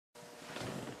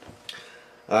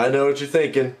I know what you're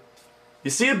thinking. You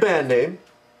see a band name,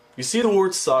 you see the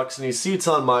word sucks, and you see it's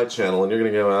on my channel, and you're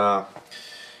gonna go,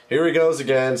 here he goes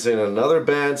again, saying another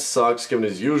band sucks, giving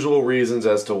his usual reasons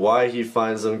as to why he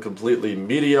finds them completely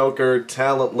mediocre,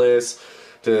 talentless,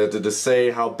 to say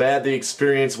how bad the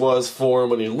experience was for him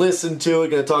when he listened to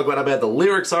it, gonna talk about how bad the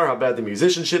lyrics are, how bad the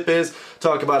musicianship is,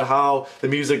 talk about how the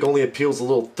music only appeals to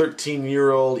little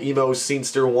 13-year-old emo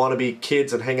scenester wannabe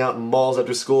kids that hang out in malls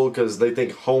after school because they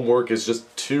think homework is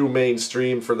just too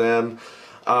mainstream for them.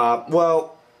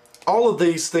 Well, all of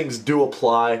these things do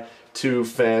apply to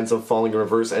fans of Falling in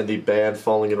Reverse and the band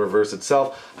Falling in Reverse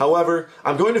itself. However,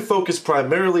 I'm going to focus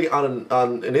primarily on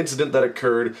an incident that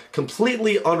occurred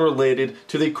completely unrelated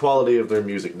to the quality of their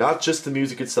music, not just the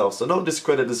music itself, so don't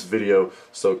discredit this video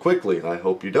so quickly, and I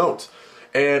hope you don't.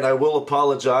 And I will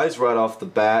apologize right off the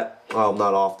bat, well,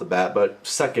 not off the bat, but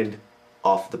second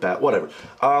off the bat, whatever.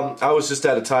 I was just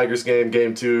at a Tigers game,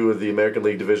 Game 2 of the American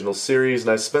League Divisional Series,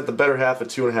 and I spent the better half of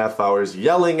 2.5 hours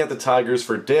yelling at the Tigers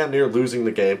for damn near losing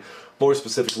the game, more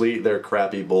specifically, their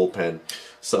crappy bullpen.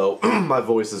 So, my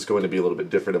voice is going to be a little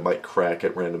bit different. It might crack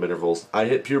at random intervals. I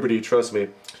hit puberty, trust me,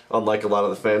 unlike a lot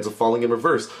of the fans of Falling in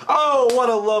Reverse. Oh, what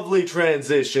a lovely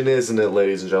transition, isn't it,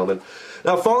 ladies and gentlemen?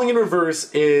 Now, Falling in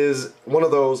Reverse is one of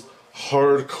those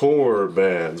hardcore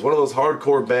bands. One of those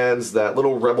hardcore bands that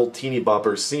little rebel teeny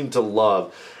boppers seem to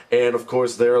love. And, of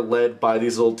course, they're led by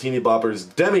these little teeny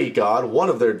boppers' demigod, one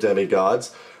of their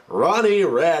demigods, Ronnie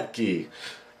Radke.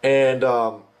 And,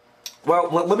 well,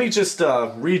 let me just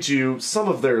read you some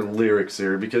of their lyrics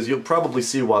here, because you'll probably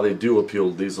see why they do appeal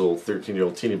to these little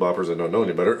 13-year-old teeny boppers that don't know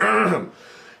any better.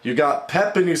 You got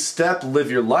pep in your step,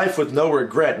 live your life with no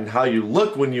regret, and how you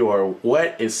look when you are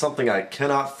wet is something I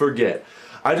cannot forget.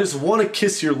 I just want to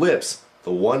kiss your lips,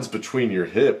 the ones between your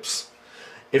hips.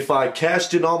 If I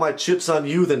cashed in all my chips on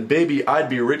you, then baby I'd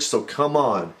be rich, so come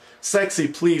on. Sexy,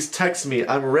 please text me,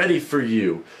 I'm ready for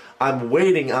you. I'm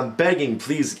waiting, I'm begging,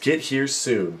 please get here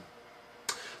soon.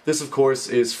 This, of course,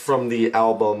 is from the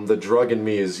album The Drug in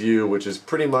Me Is You, which is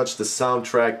pretty much the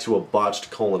soundtrack to a botched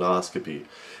colonoscopy.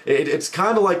 It's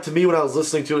kind of like, to me, when I was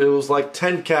listening to it, it was like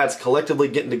 10 cats collectively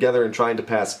getting together and trying to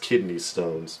pass kidney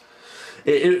stones.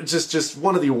 It's just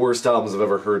one of the worst albums I've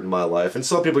ever heard in my life. And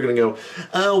some people are going to go,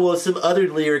 oh, well, some other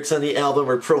lyrics on the album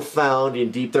are profound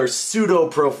and deep. They're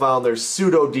pseudo-profound, they're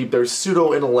pseudo-deep, they're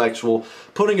pseudo-intellectual.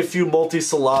 Putting a few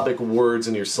multisyllabic words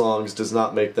in your songs does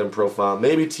not make them profound.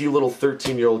 Maybe to you little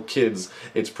 13-year-old kids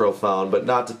it's profound, but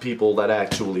not to people that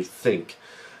actually think.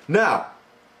 Now,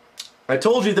 I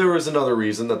told you there was another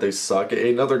reason that they suck,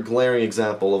 another glaring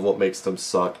example of what makes them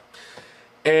suck.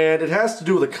 And it has to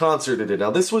do with a concert they did.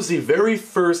 Now, this was the very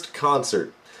first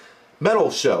metal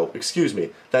show,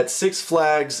 that Six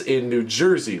Flags in New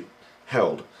Jersey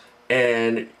held.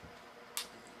 And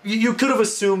you could have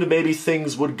assumed maybe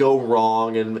things would go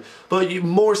wrong, but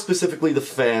more specifically the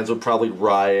fans would probably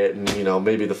riot, and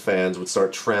maybe the fans would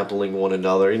start trampling one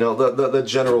another. The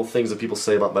general things that people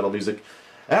say about metal music.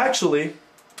 Actually,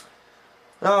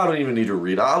 I don't even need to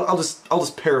read. I'll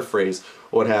just paraphrase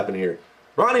what happened here.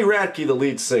 Ronnie Radke, the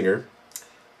lead singer,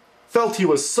 felt he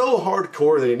was so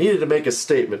hardcore that he needed to make a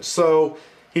statement, so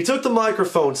he took the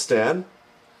microphone stand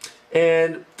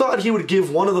and thought he would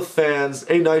give one of the fans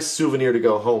a nice souvenir to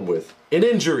go home with. An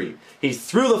injury. He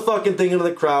threw the fucking thing into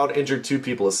the crowd, injured two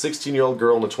people, a 16-year-old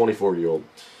girl and a 24-year-old.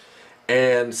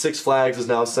 And Six Flags is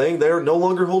now saying they're no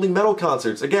longer holding metal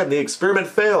concerts. Again, the experiment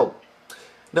failed.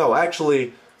 No,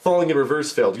 actually, Falling in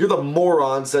Reverse failed. You're the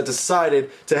morons that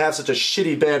decided to have such a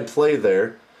shitty band play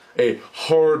there. A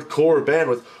hardcore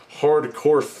band with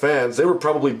hardcore fans. They were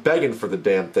probably begging for the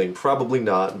damn thing. Probably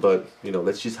not, but,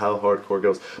 that's just how hardcore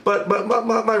goes. But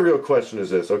my real question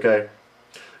is this, okay?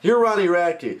 You're Ronnie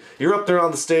Radke. You're up there on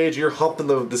the stage, you're humping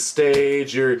the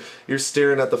stage, you're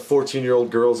staring at the 14-year-old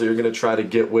girls that you're going to try to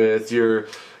get with, you're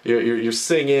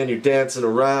singing, you're dancing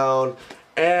around,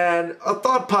 and a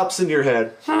thought pops in your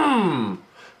head.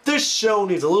 This show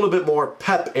needs a little bit more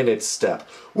pep in its step.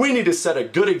 We need to set a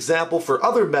good example for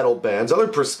other metal bands, other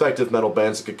prospective metal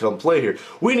bands that could come play here.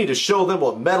 We need to show them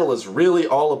what metal is really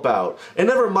all about. And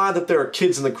never mind that there are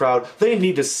kids in the crowd, they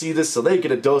need to see this so they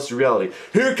get a dose of reality.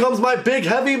 Here comes my big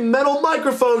heavy metal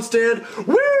microphone stand.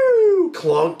 Woo!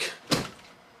 Clunk.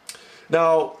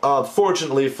 Now,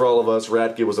 fortunately for all of us,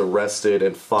 Radke was arrested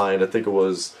and fined. I think it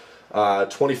was he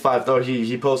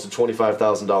posted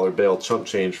 $25,000 bail chump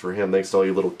change for him, thanks to all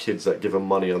you little kids that give him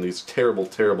money on these terrible,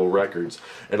 terrible records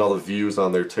and all the views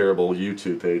on their terrible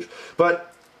YouTube page.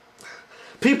 But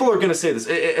People are going to say this,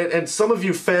 and some of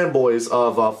you fanboys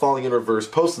of Falling in Reverse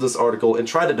posted this article and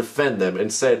tried to defend them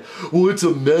and said, well, it's a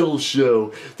metal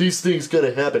show. These things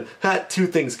gotta happen. Two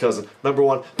things, cousin. Number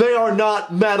one, they are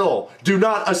not metal. Do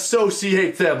not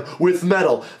associate them with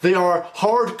metal. They are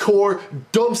hardcore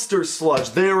dumpster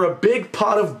sludge. They are a big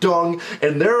pot of dung,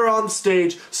 and they're on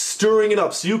stage stirring it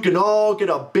up so you can all get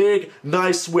a big,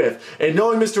 nice whiff. And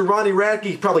knowing Mr. Ronnie Radke,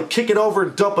 he'd probably kick it over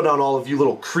and dump it on all of you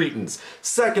little cretins.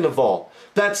 Second of all,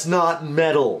 that's not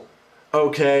metal,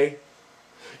 okay?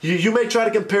 You may try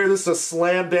to compare this to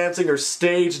slam dancing or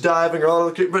stage diving or all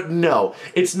other, but no,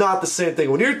 it's not the same thing.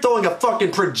 When you're throwing a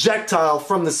fucking projectile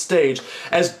from the stage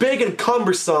as big and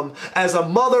cumbersome as a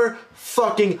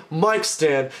motherfucking mic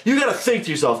stand, you gotta think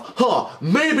to yourself,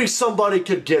 maybe somebody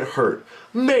could get hurt.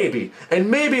 Maybe. And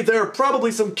maybe there are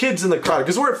probably some kids in the crowd,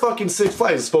 because we're at fucking Six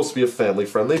Flags. It's supposed to be a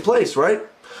family-friendly place, right?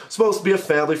 Supposed to be a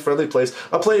family-friendly place,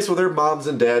 a place where their moms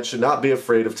and dads should not be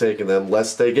afraid of taking them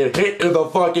lest they get hit in the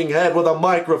fucking head with a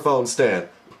microphone stand.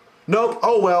 Nope,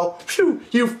 oh well, phew,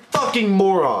 you fucking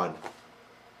moron.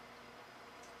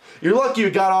 You're lucky you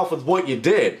got off with what you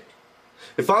did.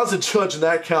 If I was a judge in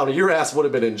that county, your ass would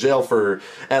have been in jail for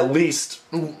at least,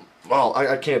 well,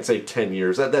 I can't say 10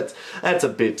 years. That's a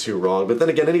bit too wrong. But then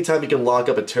again, anytime you can lock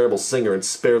up a terrible singer and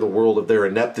spare the world of their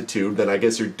ineptitude, then I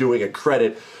guess you're doing a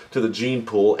credit to the gene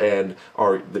pool and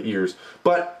the ears.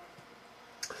 But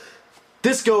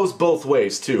this goes both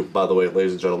ways too, by the way,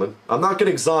 ladies and gentlemen. I'm not going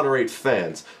to exonerate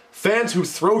fans. Fans who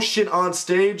throw shit on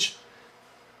stage,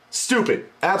 stupid.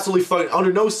 Absolutely fucking,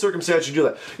 under no circumstance you do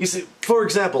that. You see, for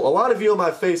example, a lot of you on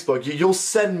my Facebook, you'll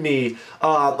send me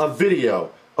a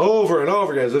video over and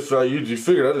over again, as if you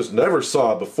figured I just never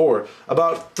saw it before.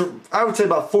 I would say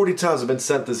about 40 times I've been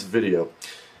sent this video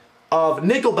of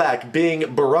Nickelback being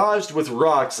barraged with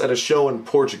rocks at a show in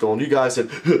Portugal, and you guys said,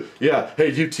 yeah,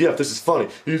 hey, UTF, this is funny.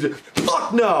 You said,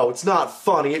 fuck no, it's not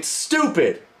funny, it's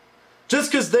stupid.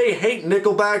 Just because they hate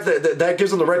Nickelback, that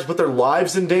gives them the right to put their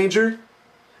lives in danger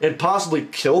and possibly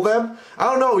kill them? I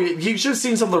don't know, you should have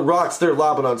seen some of the rocks they're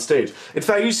lobbing on stage. In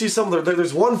fact, you see some of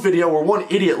there's one video where one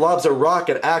idiot lobs a rock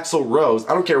at Axl Rose.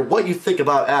 I don't care what you think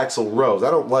about Axl Rose.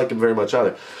 I don't like him very much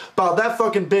either. About that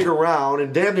fucking big around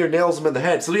and damn near nails him in the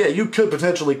head. So yeah, you could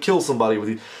potentially kill somebody with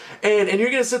you. And you're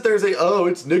gonna sit there and say, oh,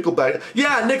 it's Nickelback.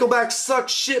 Yeah, Nickelback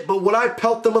sucks shit, but would I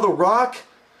pelt them with a rock?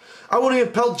 I wouldn't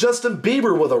even pelt Justin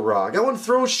Bieber with a rock. I wouldn't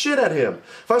throw shit at him.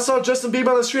 If I saw Justin Bieber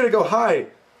on the street, I'd go, hi,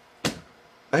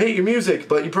 I hate your music,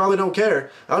 but you probably don't care.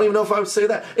 I don't even know if I would say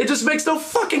that. It just makes no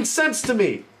fucking sense to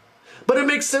me. But it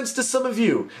makes sense to some of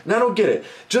you, and I don't get it.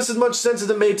 Just as much sense as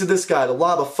it made to this guy to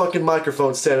lob a fucking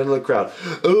microphone stand into the crowd.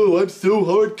 Oh, I'm so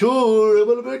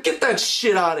hardcore. Get that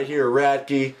shit out of here,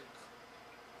 Radke.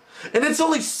 And it's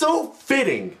only so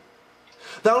fitting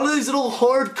that all of these little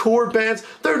hardcore bands,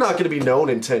 they're not going to be known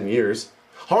in 10 years.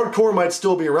 Hardcore might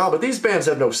still be around, but these bands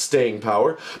have no staying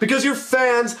power because your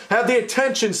fans have the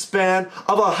attention span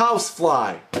of a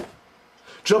housefly.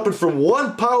 Jumping from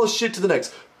one pile of shit to the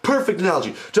next. Perfect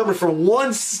analogy. Jumping from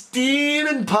one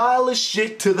steaming pile of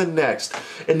shit to the next.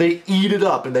 And they eat it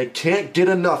up and they can't get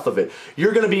enough of it.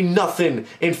 You're going to be nothing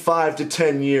in 5 to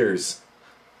 10 years.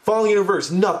 Falling in Reverse,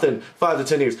 nothing, 5 to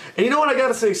 10 years. And you know what? I got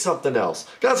to say something else.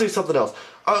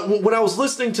 When I was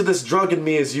listening to this Drug and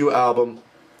Me As You album,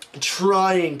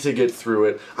 trying to get through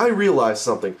it, I realized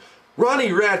something. Ronnie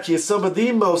Radke is some of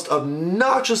the most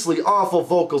obnoxiously awful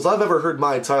vocals I've ever heard in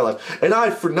my entire life. And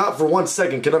I, not for 1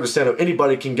 second, can understand how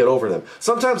anybody can get over them.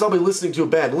 Sometimes I'll be listening to a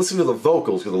band, listening to the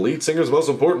vocals, because the lead singer is the most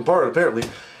important part, apparently,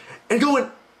 and going,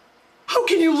 how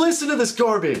can you listen to this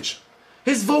garbage?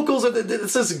 His vocals,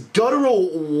 it's this guttural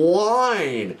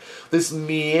whine, this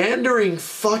meandering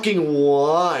fucking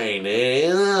whine,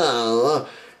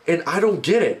 and I don't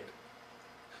get it.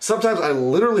 Sometimes I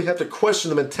literally have to question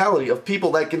the mentality of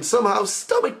people that can somehow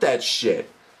stomach that shit.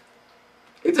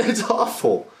 It's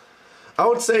awful. I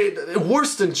would say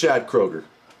worse than Chad Kroger.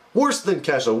 Worse than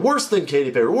Kesha. Worse than Katy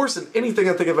Perry. Worse than anything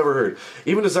I think I've ever heard.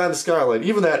 Even Design the Skyline.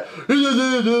 Even that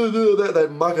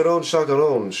macaron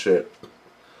chacaron shit.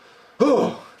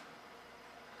 Oh.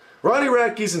 Ronnie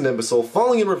Radke's an imbecile.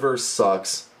 Falling in Reverse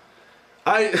sucks.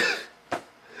 I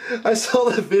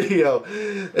saw that video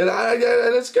and I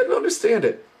just couldn't understand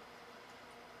it.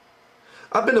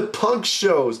 I've been to punk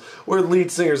shows where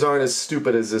lead singers aren't as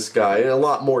stupid as this guy and a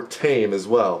lot more tame as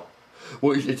well.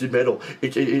 Well, it's metal.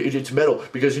 It's metal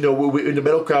because, you know, in the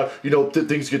metal crowd, you know,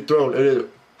 things get thrown.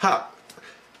 How?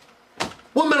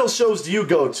 What metal shows do you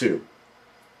go to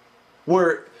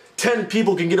where 10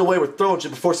 people can get away with throwing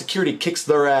shit before security kicks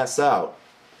their ass out?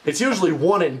 It's usually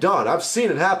one and done. I've seen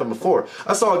it happen before.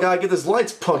 I saw a guy get his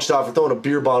lights punched out for throwing a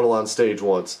beer bottle on stage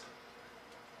once.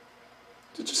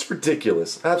 It's just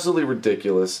ridiculous. Absolutely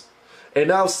ridiculous. And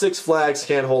now Six Flags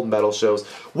can't hold metal shows.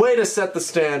 Way to set the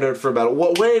standard for metal.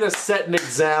 Way to set an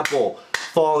example,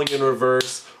 Falling in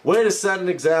Reverse. Way to set an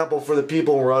example for the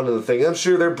people running the thing. I'm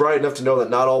sure they're bright enough to know that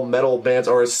not all metal bands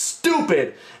are as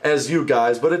stupid as you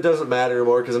guys, but it doesn't matter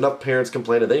anymore because enough parents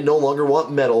complain that they no longer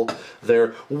want metal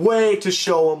there. Way to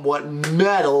show them what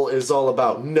metal is all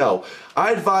about. No.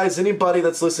 I advise anybody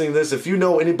that's listening to this, if you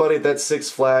know anybody that's Six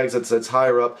Flags that's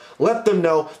higher up, let them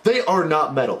know they are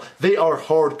not metal. They are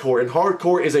hardcore, and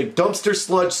hardcore is a dumpster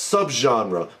sludge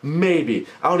subgenre. Maybe.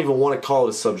 I don't even want to call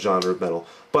it a subgenre of metal.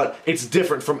 But it's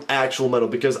different from actual metal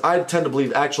because I tend to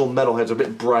believe actual metalheads are a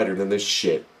bit brighter than this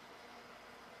shit.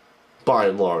 By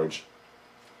and large.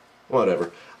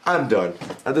 Whatever. I'm done.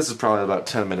 This is probably about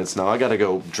 10 minutes now. I gotta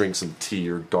go drink some tea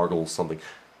or gargle something.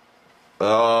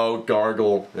 Oh,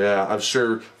 gargle. Yeah, I'm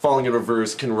sure Falling in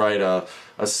Reverse can write a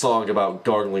song about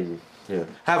gargling. Yeah.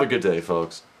 Have a good day,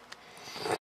 folks.